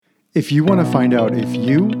If you want to find out if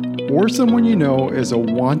you or someone you know is a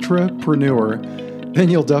wantrapreneur, then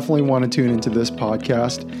you'll definitely want to tune into this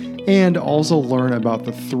podcast and also learn about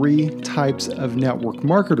the 3 types of network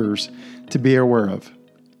marketers to be aware of.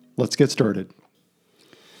 Let's get started.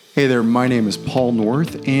 Hey there, my name is Paul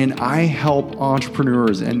North, and I help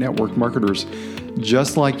entrepreneurs and network marketers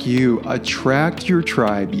just like you attract your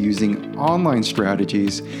tribe using online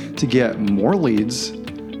strategies to get more leads,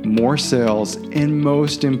 more sales, and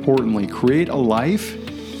most importantly, create a life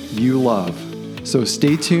you love. So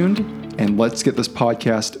stay tuned and let's get this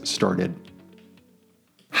podcast started.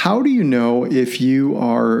 How do you know if you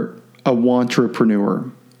are a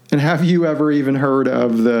wantrapreneur? And have you ever even heard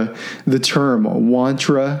of the term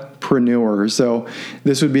wantrapreneur? So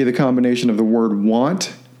this would be the combination of the word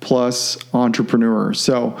want plus entrepreneur.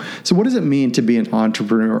 So what does it mean to be an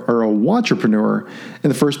entrepreneur or a wantrapreneur in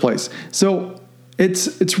the first place? So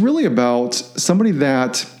it's really about somebody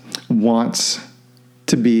that wants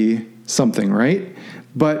to be something, right?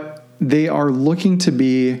 But they are looking to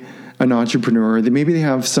be an entrepreneur. Maybe they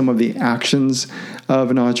have some of the actions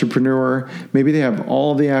of an entrepreneur. Maybe they have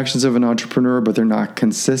all the actions of an entrepreneur, but they're not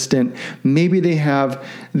consistent. Maybe they have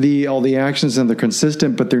all the actions and they're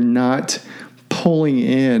consistent, but they're not pulling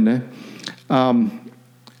in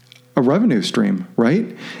a revenue stream,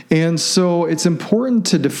 right? And so it's important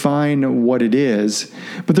to define what it is,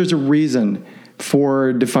 but there's a reason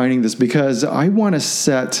for defining this, because I want to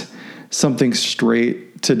set something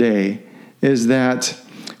straight today, is that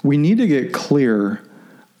we need to get clear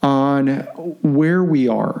on where we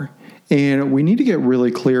are. And we need to get really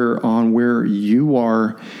clear on where you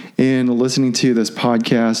are in listening to this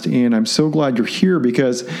podcast. And I'm so glad you're here,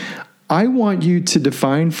 because I want you to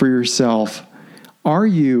define for yourself, are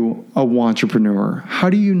you a wantrapreneur?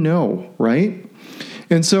 How do you know, right?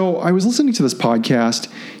 And so I was listening to this podcast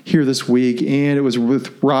here this week, and it was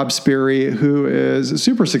with Rob Sperry, who is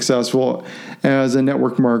super successful as a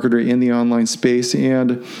network marketer in the online space.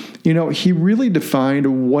 And, he really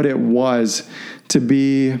defined what it was to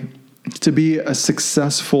be a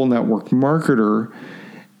successful network marketer,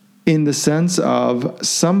 in the sense of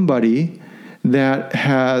somebody that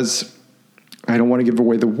has, I don't want to give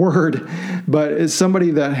away the word, but it's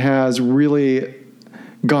somebody that has really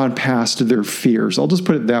gone past their fears. I'll just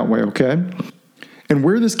put it that way, okay? And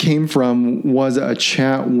where this came from was a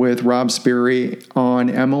chat with Rob Sperry on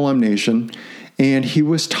MLM Nation, and he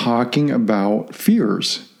was talking about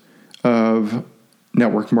fears of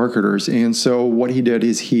network marketers. And so what he did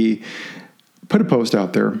is he put a post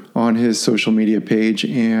out there on his social media page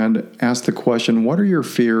and asked the question, what are your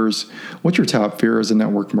fears? What's your top fear as a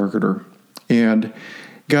network marketer? And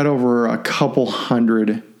got over a couple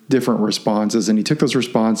hundred different responses. And he took those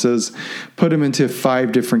responses, put them into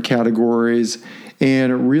 5 different categories,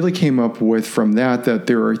 and really came up with from that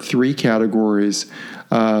there are 3 categories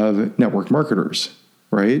of network marketers,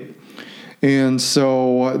 right? And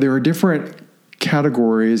so there are different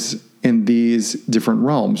categories in these different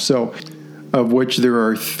realms, so of which there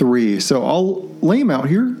are 3. So I'll lay them out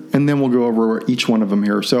here, and then we'll go over each one of them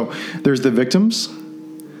here. So there's the victims,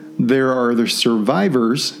 there are the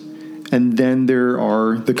survivors, and then there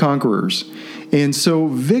are the conquerors. And so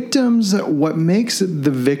victims, what makes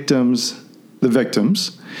the victims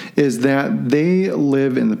is that they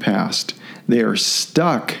live in the past. They are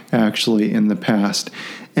stuck actually in the past,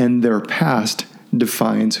 and their past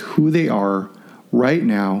defines who they are right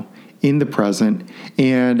now in the present,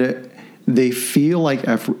 and they feel like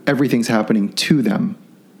everything's happening to them.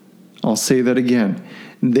 I'll say that again.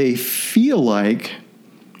 They feel like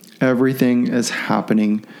everything is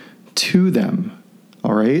happening to them.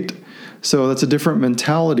 All right? So that's a different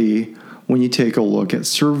mentality when you take a look at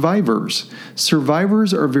survivors.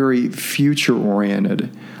 Survivors are very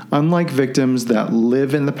future-oriented. Unlike victims that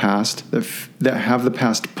live in the past, that have the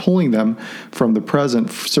past pulling them from the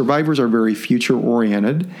present, survivors are very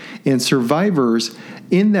future-oriented. And survivors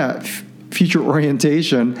in that future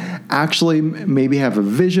orientation actually maybe have a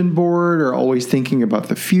vision board, are always thinking about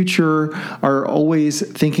the future, are always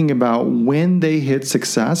thinking about when they hit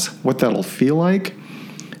success, what that'll feel like.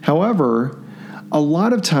 However, a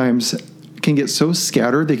lot of times can get so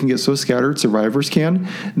scattered, survivors can,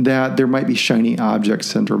 that there might be shiny object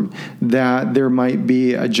syndrome, that there might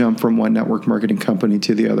be a jump from one network marketing company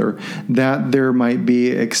to the other, that there might be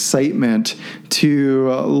excitement to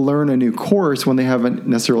learn a new course when they haven't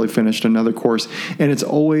necessarily finished another course. And it's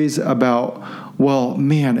always about, well,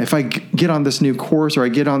 man, if I get on this new course, or I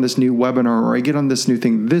get on this new webinar, or I get on this new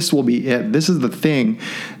thing, this will be it. This is the thing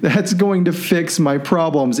that's going to fix my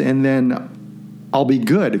problems, and then I'll be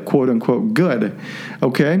good, quote unquote good.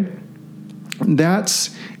 Okay?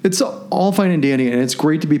 That's it's all fine and dandy, and it's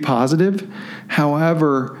great to be positive.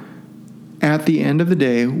 However, at the end of the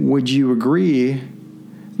day, would you agree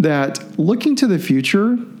that looking to the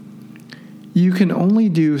future, you can only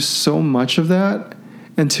do so much of that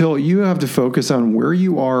until you have to focus on where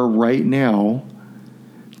you are right now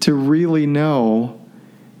to really know,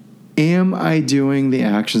 am I doing the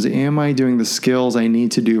actions? Am I doing the skills I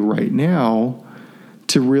need to do right now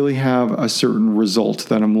to really have a certain result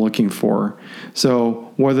that I'm looking for?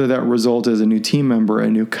 So whether that result is a new team member, a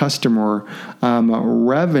new customer,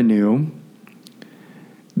 revenue,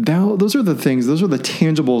 those are the things, those are the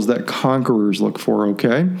tangibles that conquerors look for,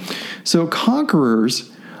 okay? So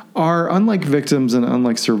conquerors are, unlike victims and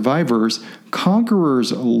unlike survivors,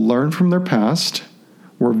 conquerors learn from their past,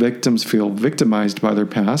 where victims feel victimized by their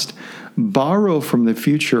past, borrow from the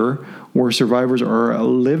future, where survivors are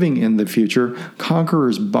living in the future.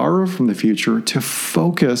 Conquerors borrow from the future to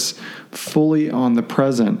focus fully on the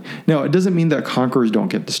present. Now, it doesn't mean that conquerors don't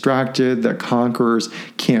get distracted, that conquerors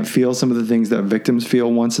can't feel some of the things that victims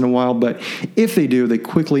feel once in a while, but if they do, they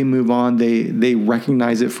quickly move on. They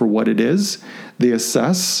recognize it for what it is, they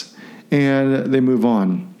assess, and they move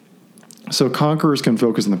on. So conquerors can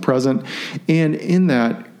focus on the present, and in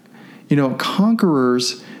that,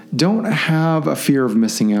 conquerors don't have a fear of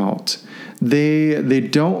missing out. They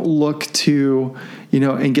don't look to,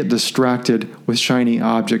 and get distracted with shiny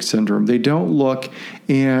object syndrome. They don't look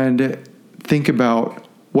and think about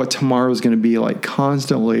what tomorrow is going to be like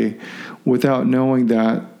constantly without knowing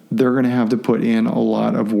that they're going to have to put in a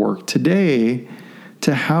lot of work today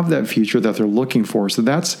to have that future that they're looking for. So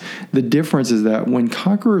that's the difference, is that when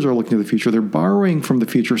conquerors are looking to the future, they're borrowing from the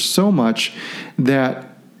future so much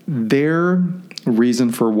that their reason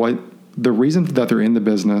that they're in the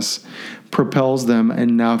business propels them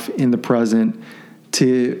enough in the present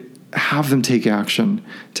to have them take action,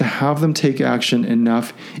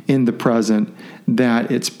 enough in the present that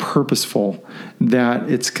it's purposeful, that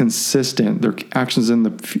it's consistent. Their actions in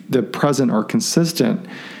the present are consistent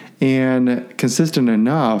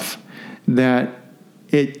enough that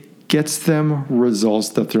it gets them results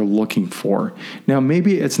that they're looking for. Now,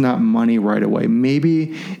 maybe it's not money right away.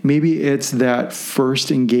 Maybe it's that first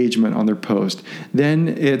engagement on their post. Then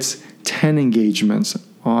it's 10 engagements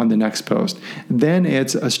on the next post. Then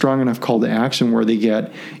it's a strong enough call to action where they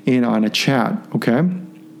get in on a chat, okay?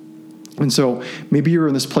 And so maybe you're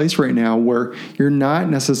in this place right now where you're not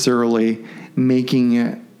necessarily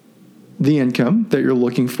making the income that you're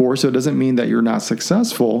looking for. So it doesn't mean that you're not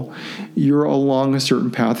successful. You're along a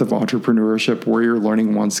certain path of entrepreneurship where you're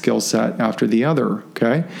learning one skill set after the other,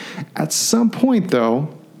 okay? At some point,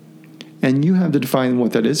 though, and you have to define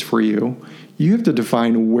what that is for you, you have to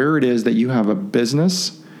define where it is that you have a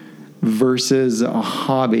business versus a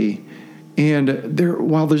hobby. And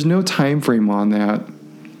while there's no time frame on that,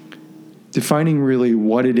 defining really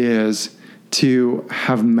what it is to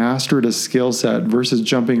have mastered a skill set versus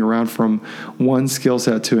jumping around from one skill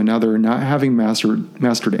set to another, not having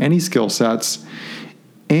mastered any skill sets,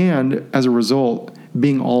 and as a result,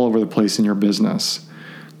 being all over the place in your business.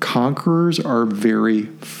 Conquerors are very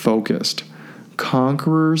focused.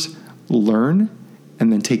 Conquerors learn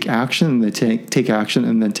and then take action, and they take action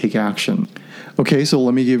and then take action. Okay, so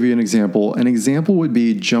let me give you an example. An example would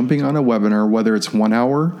be jumping on a webinar, whether it's 1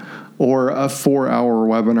 hour or a 4-hour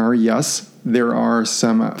webinar. Yes, there are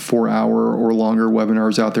some 4-hour or longer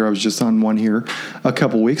webinars out there. I was just on one here a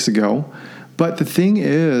couple weeks ago. But the thing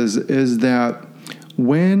is that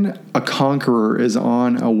when a conqueror is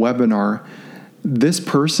on a webinar, this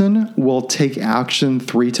person will take action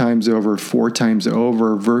 3 times over, 4 times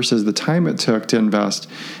over versus the time it took to invest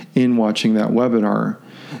in watching that webinar.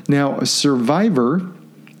 Now, a survivor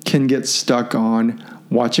can get stuck on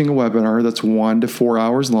watching a webinar that's 1 to 4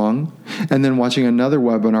 hours long, and then watching another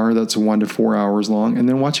webinar that's 1 to 4 hours long, and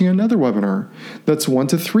then watching another webinar that's 1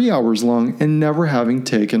 to 3 hours long, and never having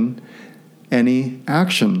taken any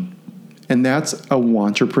action. And that's a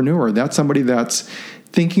wantrepreneur. That's somebody that's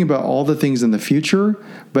thinking about all the things in the future,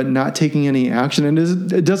 but not taking any action. And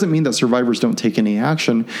it doesn't mean that survivors don't take any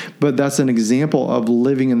action, but that's an example of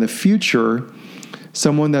living in the future.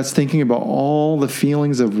 Someone that's thinking about all the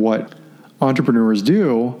feelings of what entrepreneurs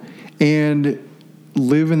do and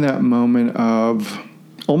live in that moment of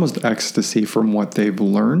almost ecstasy from what they've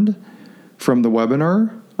learned from the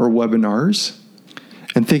webinar or webinars,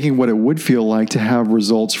 and thinking what it would feel like to have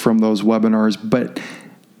results from those webinars, but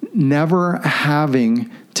never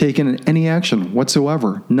having taken any action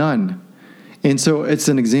whatsoever, none. And so it's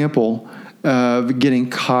an example of getting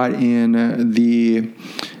caught in the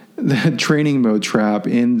training mode trap,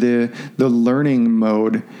 in the learning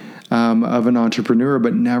mode of an entrepreneur,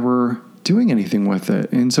 but never doing anything with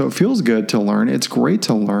it. And so it feels good to learn. It's great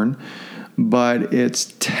to learn, but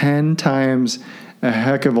it's 10 times a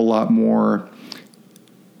heck of a lot more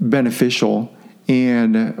beneficial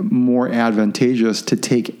and more advantageous to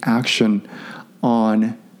take action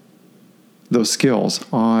on those skills,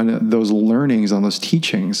 on those learnings, on those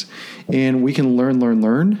teachings. And we can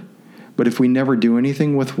learn, but if we never do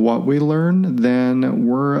anything with what we learn, then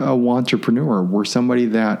we're a wantrepreneur. We're somebody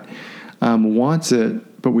that wants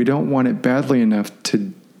it, but we don't want it badly enough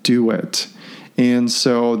to do it. And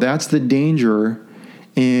so that's the danger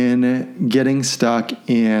in getting stuck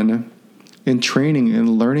in training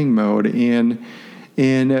and learning mode, in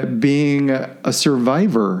being a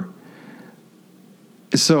survivor.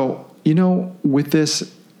 So, with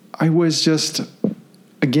this, I was just,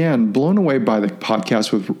 again, blown away by the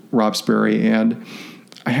podcast with Rob Sperry. And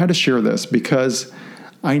I had to share this because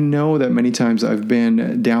I know that many times I've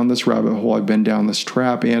been down this rabbit hole. I've been down this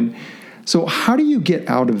trap. And so how do you get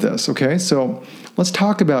out of this? Okay. So let's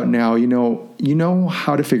talk about now, you know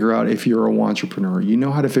how to figure out if you're a wantrepreneur. You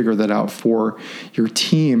know how to figure that out for your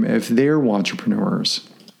team if they're wantrepreneurs.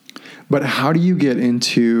 But how do you get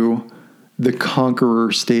into the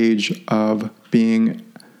conqueror stage of being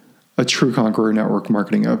a true conqueror in network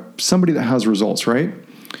marketing, somebody that has results, right?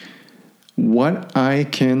 What I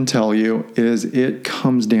can tell you is it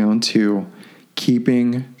comes down to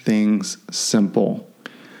keeping things simple.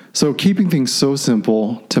 So keeping things so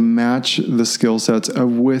simple to match the skill sets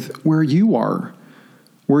with where you are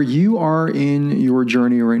in your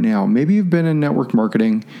journey right now. Maybe you've been in network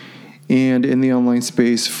marketing and in the online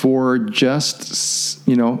space for just,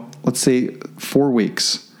 let's say 4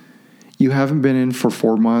 weeks. You haven't been in for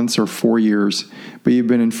 4 months or 4 years, but you've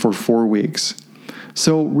been in for 4 weeks.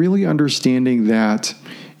 So really understanding that,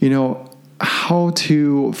 how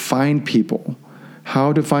to find people,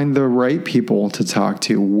 how to find the right people to talk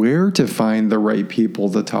to, where to find the right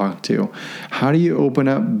people to talk to. How do you open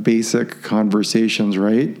up basic conversations,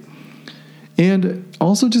 right? And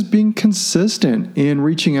also just being consistent in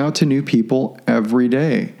reaching out to new people every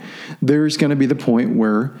day. There's going to be the point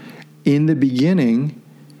where in the beginning,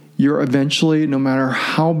 you're eventually, no matter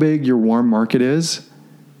how big your warm market is,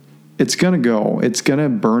 it's going to go. It's going to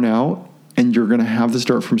burn out, and you're going to have to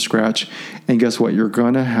start from scratch. And guess what? You're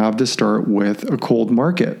going to have to start with a cold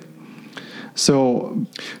market. So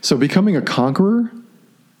becoming a conqueror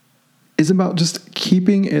is about just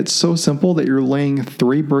keeping it so simple that you're laying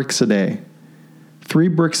 3 bricks a day. 3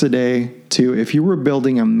 bricks a day to, if you were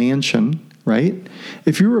building a mansion, right?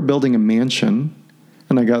 If you were building a mansion,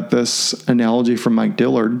 and I got this analogy from Mike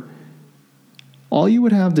Dillard, all you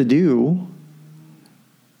would have to do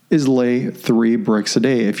is lay 3 bricks a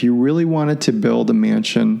day. If you really wanted to build a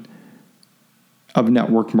mansion of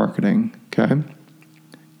network marketing, okay?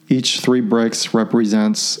 Each 3 bricks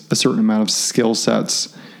represents a certain amount of skill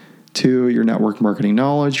sets to your network marketing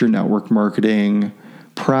knowledge, your network marketing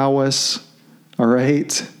prowess, all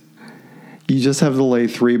right? You just have to lay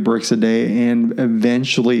 3 bricks a day, and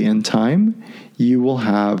eventually in time, you will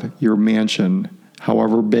have your mansion,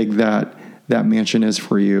 however big that mansion is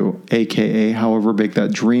for you, aka however big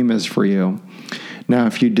that dream is for you. Now,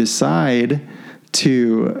 if you decide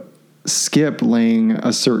to skip laying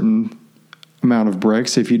a certain amount of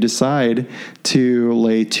bricks, if you decide to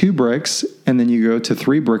lay 2 bricks and then you go to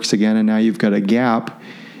 3 bricks again, and now you've got a gap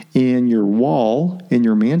in your wall, in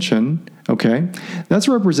your mansion, okay, that's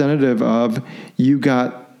representative of you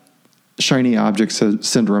got shiny object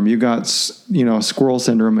syndrome. You got, squirrel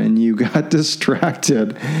syndrome, and you got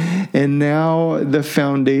distracted. And now the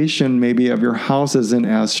foundation maybe of your house isn't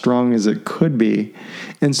as strong as it could be.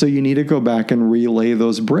 And so you need to go back and relay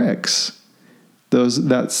those bricks.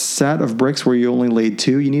 That set of bricks where you only laid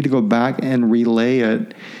 2, you need to go back and relay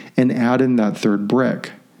it and add in that 3rd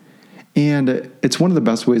brick. And it's one of the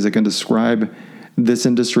best ways I can describe this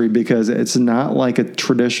industry, because it's not like a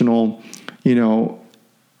traditional,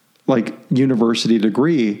 like university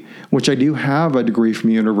degree, which I do have a degree from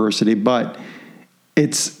university, but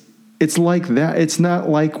it's like that. It's not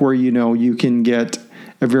like where, you can get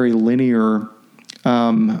a very linear,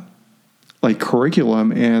 like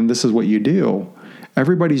curriculum, and this is what you do.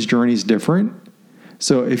 Everybody's journey is different.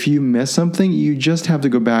 So if you miss something, you just have to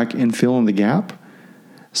go back and fill in the gap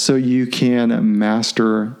so you can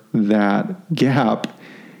master that gap,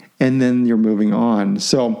 and then you're moving on.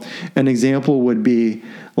 So an example would be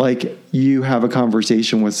like you have a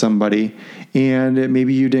conversation with somebody and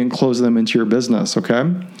maybe you didn't close them into your business,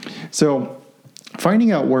 okay? So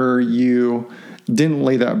finding out where you didn't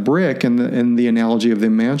lay that brick, and the analogy of the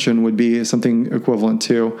mansion would be something equivalent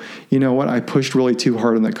to, you know what, I pushed really too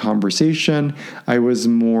hard in that conversation. I was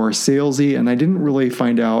more salesy, and I didn't really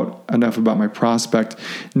find out enough about my prospect,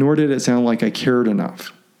 nor did it sound like I cared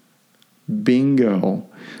enough. Bingo.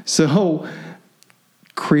 So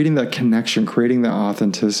creating that connection, creating that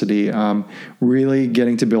authenticity, really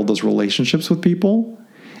getting to build those relationships with people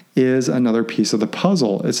is another piece of the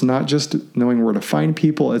puzzle. It's not just knowing where to find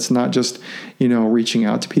people. It's not just, reaching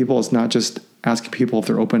out to people. It's not just asking people if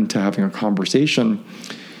they're open to having a conversation.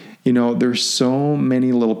 There's so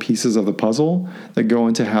many little pieces of the puzzle that go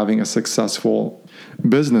into having a successful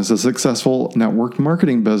business, a successful network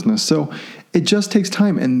marketing business. So it just takes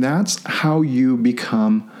time. And that's how you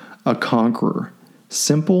become a conqueror.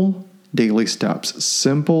 Simple daily steps,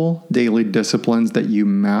 simple daily disciplines that you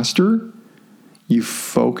master. You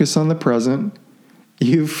focus on the present,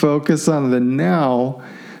 you focus on the now,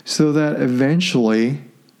 so that eventually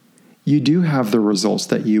you do have the results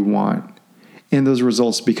that you want. And those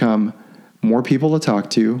results become more people to talk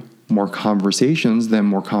to, more conversations, then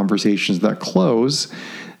more conversations that close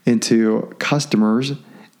into customers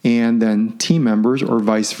and then team members, or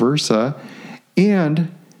vice versa.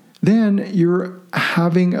 And then you're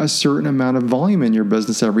having a certain amount of volume in your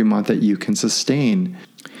business every month that you can sustain.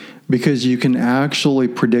 Because you can actually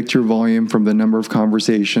predict your volume from the number of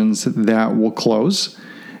conversations that will close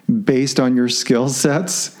based on your skill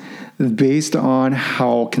sets, based on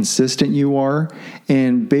how consistent you are,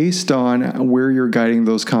 and based on where you're guiding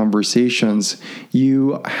those conversations.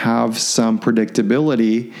 You have some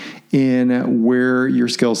predictability in where your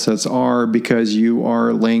skill sets are, because you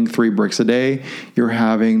are laying 3 bricks a day. You're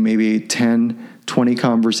having maybe 10, 20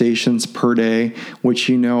 conversations per day, which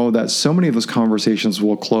you know that so many of those conversations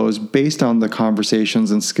will close based on the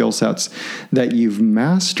conversations and skill sets that you've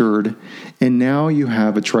mastered. And now you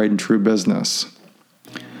have a tried and true business.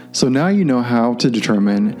 So now you know how to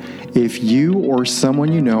determine if you or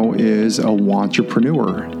someone you know is a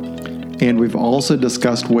wantrepreneur. And we've also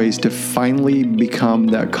discussed ways to finally become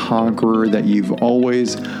that conqueror that you've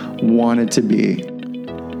always wanted to be.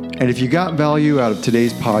 And if you got value out of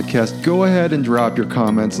today's podcast, go ahead and drop your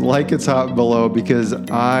comments like it's hot below, because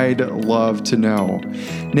I'd love to know.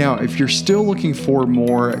 Now, if you're still looking for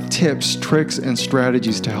more tips, tricks, and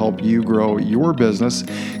strategies to help you grow your business,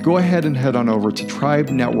 go ahead and head on over to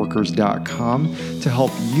tribenetworkers.com to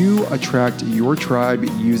help you attract your tribe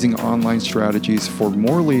using online strategies for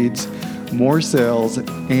more leads, more sales,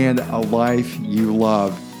 and a life you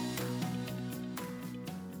love.